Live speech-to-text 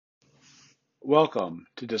Welcome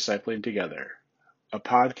to Discipling Together, a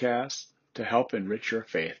podcast to help enrich your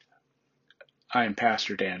faith. I am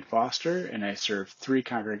Pastor Dan Foster, and I serve 3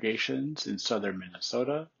 congregations in southern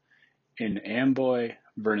Minnesota, in Amboy,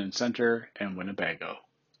 Vernon Center, and Winnebago.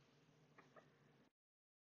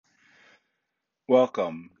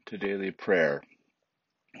 Welcome to Daily Prayer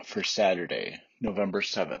for Saturday, November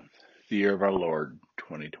 7th, the year of our Lord,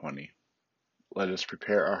 2020. Let us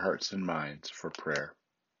prepare our hearts and minds for prayer.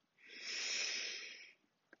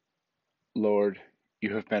 Lord,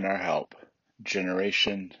 you have been our help,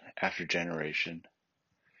 generation after generation.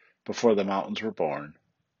 Before the mountains were born,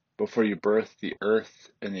 before you birthed the earth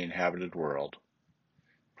and the inhabited world,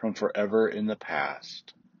 from forever in the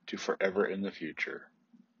past to forever in the future,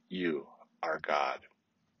 you are God.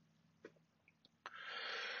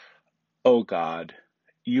 O God,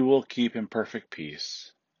 you will keep in perfect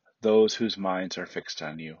peace those whose minds are fixed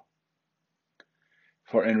on you.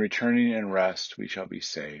 For in returning and rest we shall be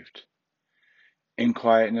saved. In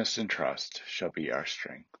quietness and trust shall be our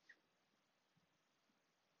strength.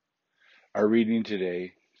 Our reading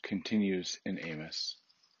today continues in Amos,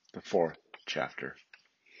 the 4th chapter.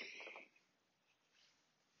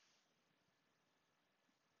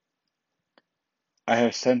 I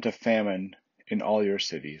have sent a famine in all your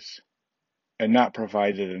cities, and not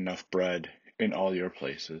provided enough bread in all your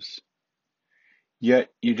places. Yet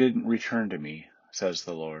you didn't return to me, says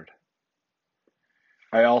the Lord.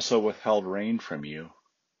 I also withheld rain from you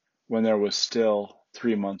when there was still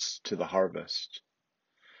 3 months to the harvest.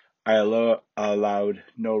 I allowed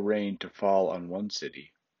no rain to fall on one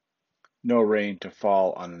city, no rain to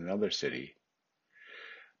fall on another city.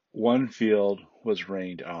 One field was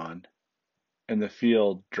rained on, and the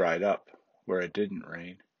field dried up where it didn't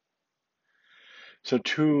rain. So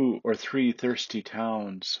 2 or 3 thirsty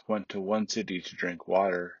towns went to one city to drink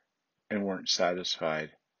water and weren't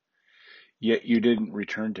satisfied. Yet you didn't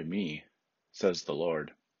return to me, says the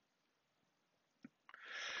Lord.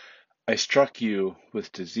 I struck you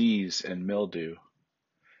with disease and mildew.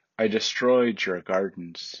 I destroyed your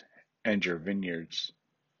gardens and your vineyards.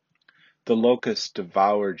 The locusts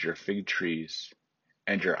devoured your fig trees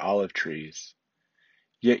and your olive trees.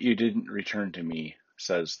 Yet you didn't return to me,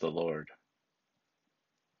 says the Lord.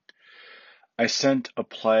 I sent a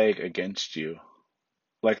plague against you,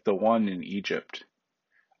 like the one in Egypt.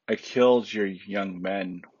 I killed your young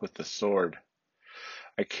men with the sword.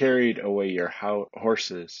 I carried away your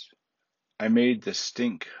horses. I made the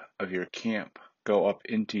stink of your camp go up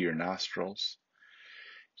into your nostrils.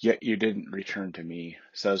 Yet you didn't return to me,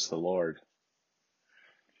 says the Lord.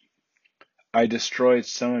 I destroyed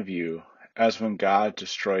some of you, as when God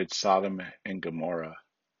destroyed Sodom and Gomorrah.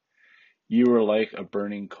 You were like a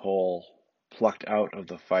burning coal plucked out of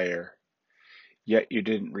the fire. Yet you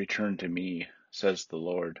didn't return to me, says the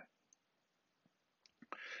Lord.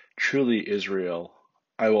 Truly, Israel,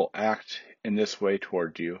 I will act in this way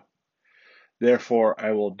toward you. Therefore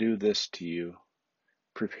I will do this to you.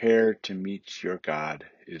 Prepare to meet your God,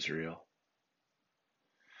 Israel.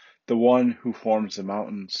 The one who forms the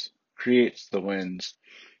mountains, creates the winds,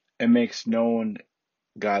 and makes known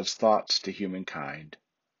God's thoughts to humankind,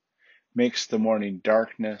 makes the morning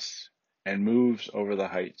darkness, and moves over the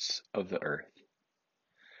heights of the earth.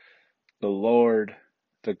 The Lord,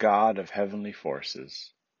 the God of heavenly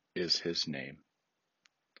forces, is his name.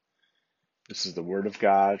 This is the word of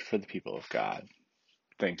God for the people of God.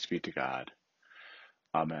 Thanks be to God.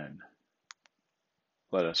 Amen.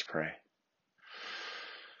 Let us pray.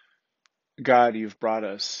 God, you've brought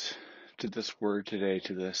us to this word today,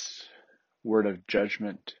 to this word of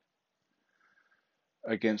judgment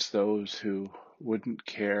against those who wouldn't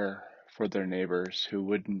care for their neighbors, who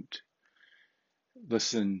wouldn't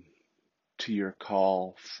listen to your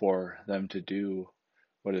call for them to do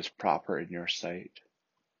what is proper in your sight.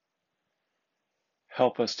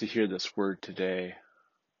 Help us to hear this word today,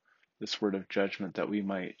 this word of judgment, that we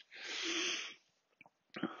might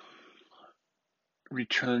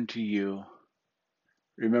return to you.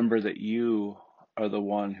 Remember that you are the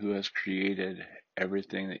one who has created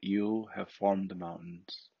everything, that you have formed the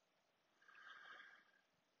mountains.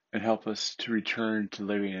 And help us to return to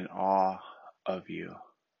living in awe of you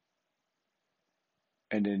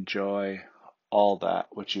and enjoy all that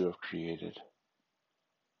which you have created.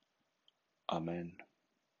 Amen.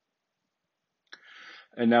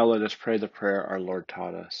 And now let us pray the prayer our Lord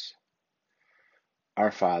taught us.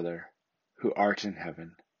 Our Father, who art in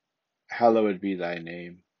heaven, hallowed be thy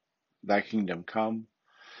name. Thy kingdom come,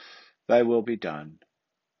 thy will be done,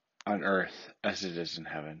 on earth as it is in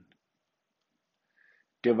heaven.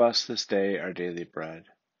 Give us this day our daily bread,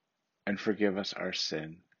 and forgive us our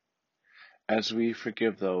sin, as we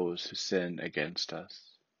forgive those who sin against us.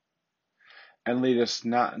 And lead us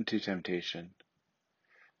not into temptation,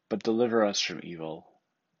 but deliver us from evil.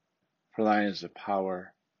 For thine is the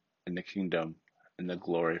power, and the kingdom, and the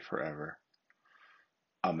glory forever.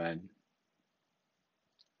 Amen.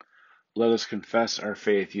 Let us confess our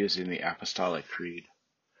faith using the Apostolic Creed.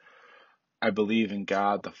 I believe in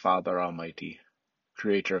God the Father Almighty,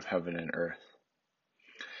 creator of heaven and earth.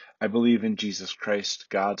 I believe in Jesus Christ,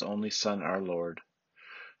 God's only Son, our Lord,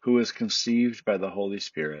 who was conceived by the Holy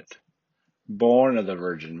Spirit, born of the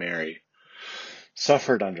Virgin Mary,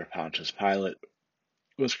 suffered under Pontius Pilate,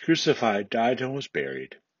 was crucified, died, and was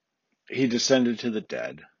buried. He descended to the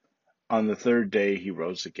dead. On the third day he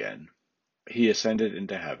rose again. He ascended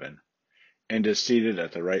into heaven, and is seated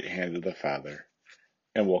at the right hand of the Father,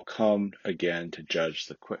 and will come again to judge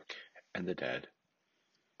the quick and the dead.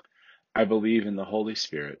 I believe in the Holy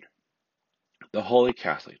Spirit, the Holy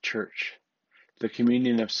Catholic Church, the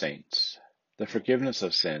communion of saints, the forgiveness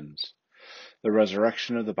of sins, the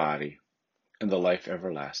resurrection of the body, and the life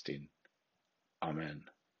everlasting. Amen.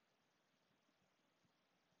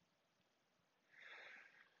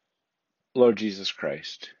 Lord Jesus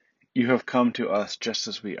Christ, you have come to us just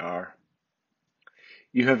as we are.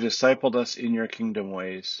 You have discipled us in your kingdom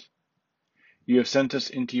ways. You have sent us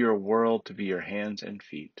into your world to be your hands and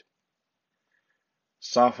feet.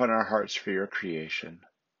 Soften our hearts for your creation,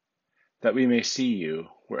 that we may see you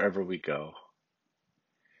wherever we go.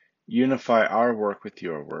 Unify our work with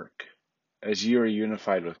your work, as you are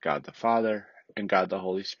unified with God the Father and God the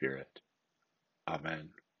Holy Spirit. Amen.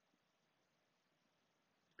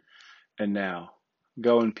 And now,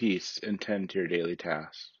 go in peace and tend to your daily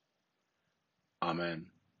tasks. Amen.